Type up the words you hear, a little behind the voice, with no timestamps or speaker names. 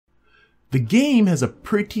The game has a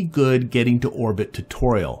pretty good getting to orbit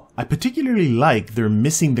tutorial. I particularly like their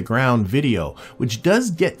missing the ground video, which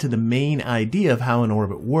does get to the main idea of how an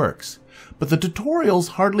orbit works. But the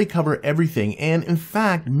tutorials hardly cover everything and in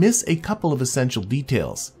fact miss a couple of essential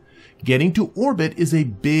details. Getting to orbit is a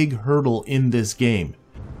big hurdle in this game.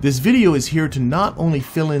 This video is here to not only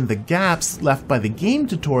fill in the gaps left by the game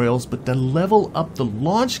tutorials, but to level up the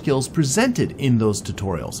launch skills presented in those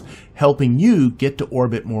tutorials, helping you get to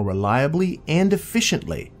orbit more reliably and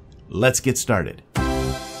efficiently. Let's get started.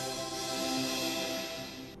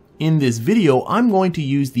 In this video, I'm going to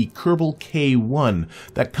use the Kerbal K1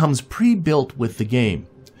 that comes pre-built with the game.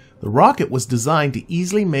 The rocket was designed to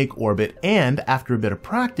easily make orbit, and after a bit of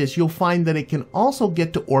practice, you'll find that it can also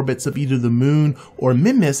get to orbits of either the Moon or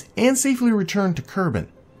Mimas and safely return to Kerbin.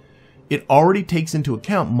 It already takes into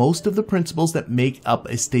account most of the principles that make up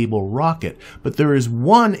a stable rocket, but there is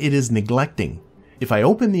one it is neglecting. If I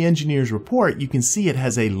open the engineer's report, you can see it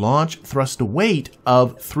has a launch thrust to weight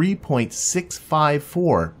of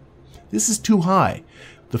 3.654. This is too high.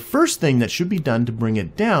 The first thing that should be done to bring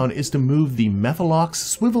it down is to move the Methalox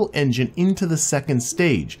swivel engine into the second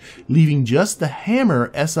stage, leaving just the Hammer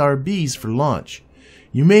SRBs for launch.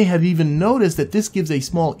 You may have even noticed that this gives a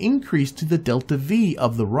small increase to the delta V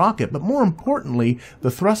of the rocket, but more importantly,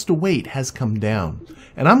 the thrust to weight has come down.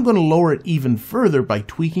 And I'm going to lower it even further by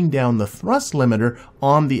tweaking down the thrust limiter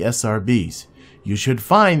on the SRBs. You should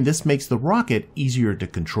find this makes the rocket easier to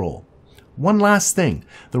control. One last thing,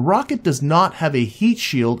 the rocket does not have a heat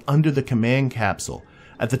shield under the command capsule.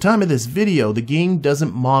 At the time of this video, the game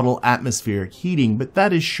doesn't model atmospheric heating, but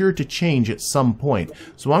that is sure to change at some point,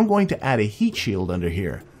 so I'm going to add a heat shield under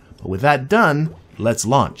here. But with that done, let's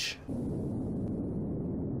launch.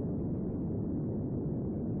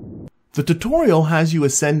 The tutorial has you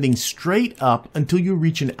ascending straight up until you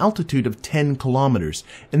reach an altitude of 10 kilometers,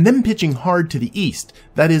 and then pitching hard to the east,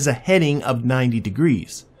 that is a heading of 90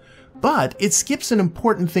 degrees. But it skips an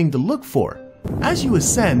important thing to look for. As you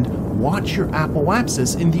ascend, watch your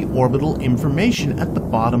apoapsis in the orbital information at the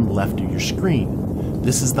bottom left of your screen.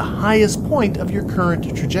 This is the highest point of your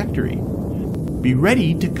current trajectory. Be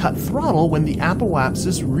ready to cut throttle when the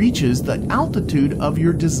apoapsis reaches the altitude of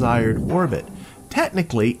your desired orbit.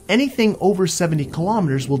 Technically, anything over 70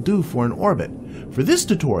 kilometers will do for an orbit. For this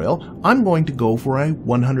tutorial, I'm going to go for a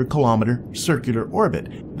 100 kilometer circular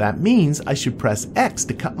orbit. That means I should press X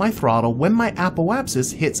to cut my throttle when my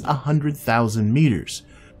apoapsis hits 100,000 meters.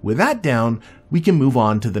 With that down, we can move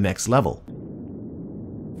on to the next level.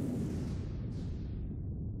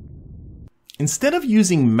 Instead of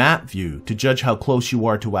using map view to judge how close you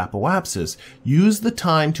are to apoapsis, use the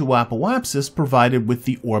time to apoapsis provided with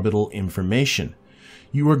the orbital information.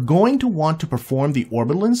 You are going to want to perform the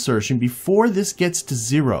orbital insertion before this gets to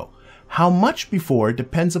 0. How much before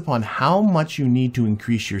depends upon how much you need to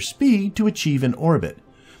increase your speed to achieve an orbit.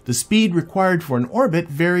 The speed required for an orbit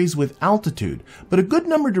varies with altitude, but a good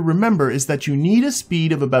number to remember is that you need a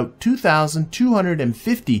speed of about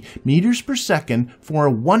 2,250 meters per second for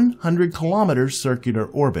a 100 kilometer circular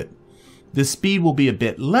orbit. This speed will be a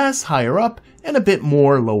bit less higher up and a bit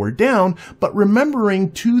more lower down, but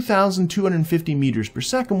remembering 2,250 meters per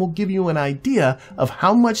second will give you an idea of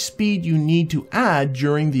how much speed you need to add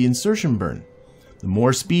during the insertion burn. The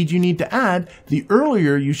more speed you need to add, the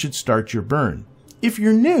earlier you should start your burn. If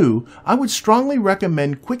you're new, I would strongly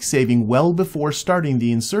recommend quick saving well before starting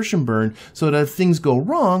the insertion burn so that if things go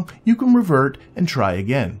wrong, you can revert and try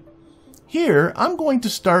again. Here, I'm going to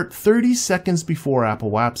start 30 seconds before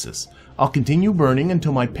apoapsis. I'll continue burning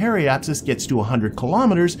until my periapsis gets to 100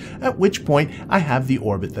 kilometers, at which point I have the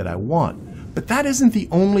orbit that I want. But that isn't the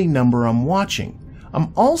only number I'm watching.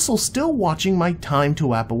 I'm also still watching my time to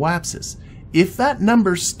apoapsis. If that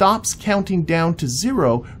number stops counting down to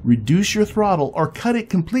 0, reduce your throttle or cut it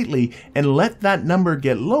completely and let that number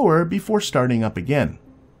get lower before starting up again.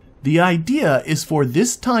 The idea is for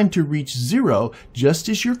this time to reach 0 just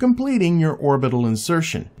as you're completing your orbital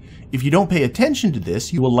insertion. If you don't pay attention to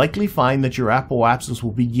this, you will likely find that your apoapsis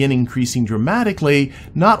will begin increasing dramatically,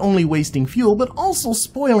 not only wasting fuel but also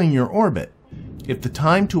spoiling your orbit. If the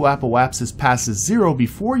time to apoapsis passes 0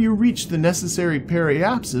 before you reach the necessary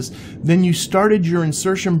periapsis, then you started your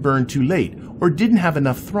insertion burn too late or didn't have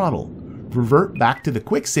enough throttle. Revert back to the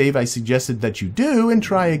quick save I suggested that you do and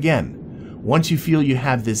try again. Once you feel you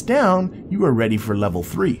have this down, you are ready for level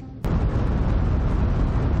 3.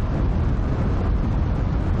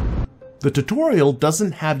 The tutorial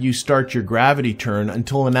doesn't have you start your gravity turn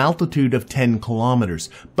until an altitude of 10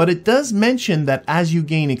 kilometers, but it does mention that as you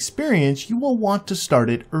gain experience, you will want to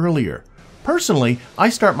start it earlier. Personally, I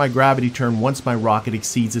start my gravity turn once my rocket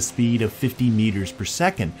exceeds a speed of 50 meters per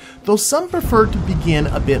second, though some prefer to begin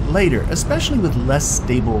a bit later, especially with less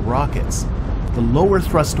stable rockets. The lower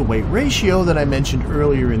thrust to weight ratio that I mentioned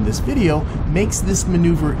earlier in this video makes this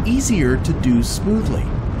maneuver easier to do smoothly.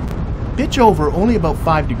 Pitch over only about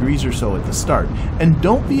 5 degrees or so at the start, and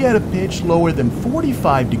don't be at a pitch lower than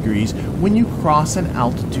 45 degrees when you cross an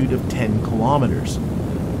altitude of 10 kilometers.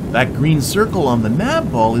 That green circle on the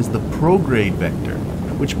nav ball is the prograde vector,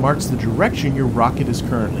 which marks the direction your rocket is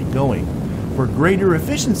currently going. For greater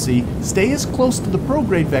efficiency, stay as close to the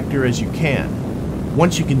prograde vector as you can.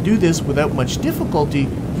 Once you can do this without much difficulty,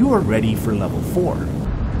 you are ready for level 4.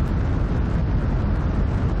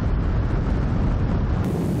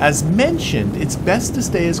 As mentioned, it's best to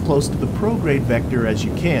stay as close to the prograde vector as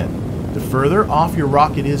you can. The further off your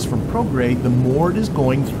rocket is from prograde, the more it is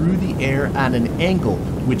going through the air at an angle,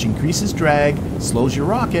 which increases drag, slows your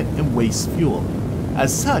rocket, and wastes fuel.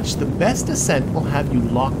 As such, the best ascent will have you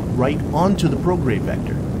lock right onto the prograde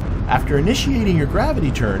vector. After initiating your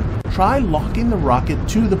gravity turn, try locking the rocket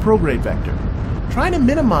to the prograde vector. Try to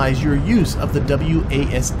minimize your use of the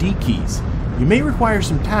WASD keys. You may require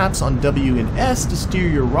some taps on W and S to steer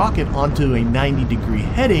your rocket onto a 90-degree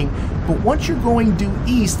heading, but once you're going due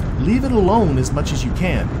east, leave it alone as much as you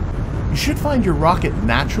can. You should find your rocket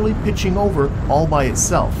naturally pitching over all by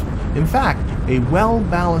itself. In fact, a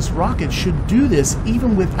well-balanced rocket should do this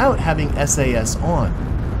even without having SAS on.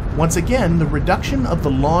 Once again, the reduction of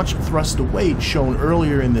the launch thrust to weight shown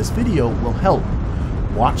earlier in this video will help.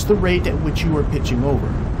 Watch the rate at which you are pitching over.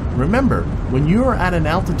 Remember, when you are at an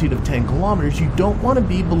altitude of 10 kilometers, you don't want to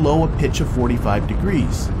be below a pitch of 45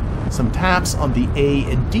 degrees. Some taps on the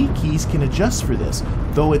A and D keys can adjust for this,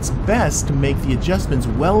 though it's best to make the adjustments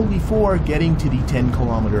well before getting to the 10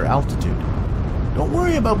 kilometer altitude. Don't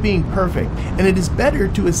worry about being perfect, and it is better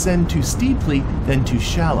to ascend too steeply than too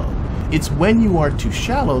shallow. It's when you are too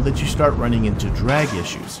shallow that you start running into drag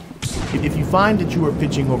issues. If you find that you are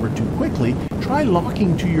pitching over too quickly, try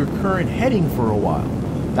locking to your current heading for a while.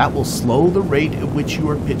 That will slow the rate at which you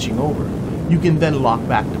are pitching over. You can then lock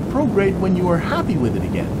back to prograde when you are happy with it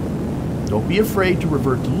again. Don't be afraid to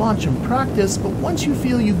revert to launch and practice, but once you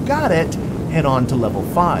feel you've got it, head on to level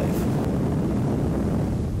 5.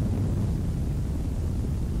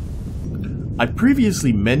 I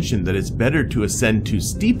previously mentioned that it's better to ascend too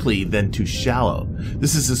steeply than too shallow.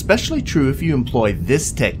 This is especially true if you employ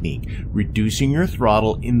this technique, reducing your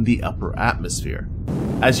throttle in the upper atmosphere.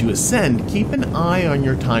 As you ascend, keep an eye on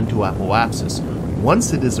your time to apoapsis.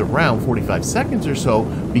 Once it is around 45 seconds or so,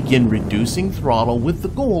 begin reducing throttle with the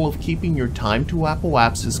goal of keeping your time to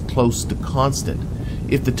apoapsis close to constant.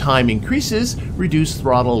 If the time increases, reduce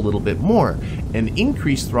throttle a little bit more, and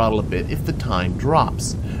increase throttle a bit if the time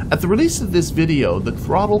drops. At the release of this video, the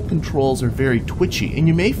throttle controls are very twitchy, and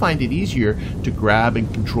you may find it easier to grab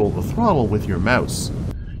and control the throttle with your mouse.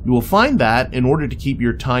 You will find that, in order to keep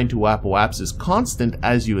your time to apoapsis constant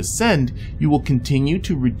as you ascend, you will continue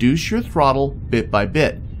to reduce your throttle bit by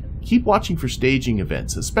bit. Keep watching for staging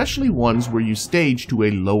events, especially ones where you stage to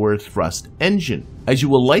a lower thrust engine, as you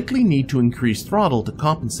will likely need to increase throttle to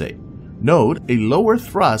compensate. Note, a lower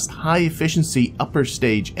thrust, high efficiency upper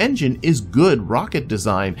stage engine is good rocket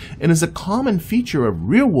design and is a common feature of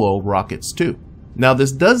real-world rockets too. Now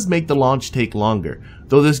this does make the launch take longer.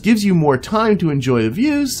 Though this gives you more time to enjoy the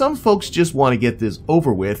views, some folks just want to get this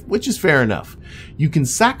over with, which is fair enough. You can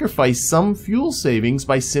sacrifice some fuel savings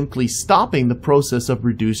by simply stopping the process of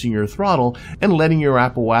reducing your throttle and letting your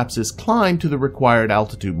apoapsis climb to the required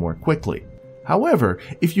altitude more quickly. However,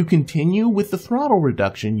 if you continue with the throttle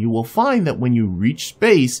reduction, you will find that when you reach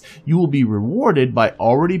space, you will be rewarded by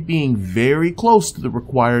already being very close to the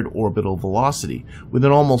required orbital velocity, with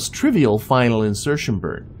an almost trivial final insertion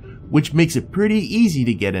burn, which makes it pretty easy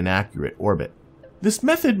to get an accurate orbit. This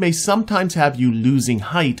method may sometimes have you losing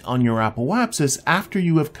height on your apoapsis after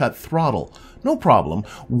you have cut throttle. No problem.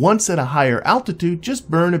 Once at a higher altitude,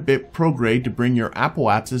 just burn a bit prograde to bring your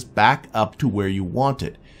apoapsis back up to where you want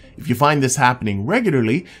it. If you find this happening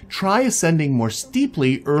regularly, try ascending more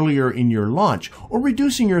steeply earlier in your launch, or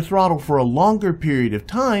reducing your throttle for a longer period of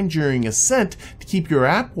time during ascent to keep your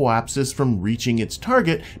apoapsis from reaching its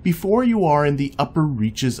target before you are in the upper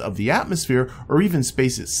reaches of the atmosphere or even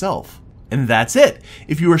space itself. And that's it.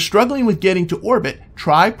 If you are struggling with getting to orbit,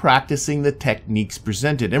 try practicing the techniques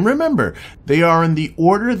presented. And remember, they are in the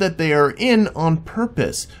order that they are in on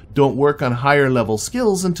purpose. Don't work on higher level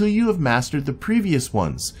skills until you have mastered the previous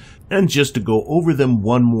ones. And just to go over them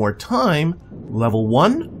one more time, level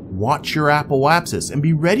 1, watch your apoapsis and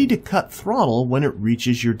be ready to cut throttle when it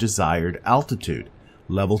reaches your desired altitude.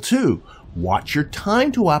 Level 2, Watch your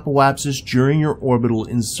time to apoapsis during your orbital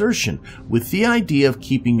insertion, with the idea of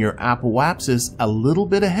keeping your apoapsis a little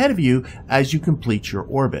bit ahead of you as you complete your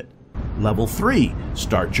orbit. Level 3.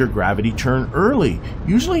 Start your gravity turn early,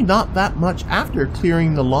 usually not that much after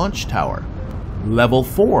clearing the launch tower. Level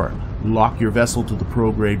 4. Lock your vessel to the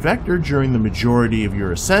prograde vector during the majority of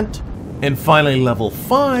your ascent. And finally, level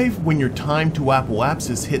 5, when your time to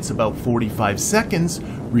apoapsis hits about 45 seconds,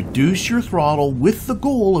 reduce your throttle with the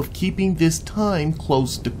goal of keeping this time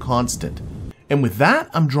close to constant. And with that,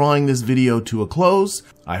 I'm drawing this video to a close.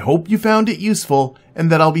 I hope you found it useful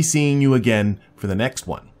and that I'll be seeing you again for the next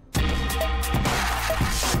one.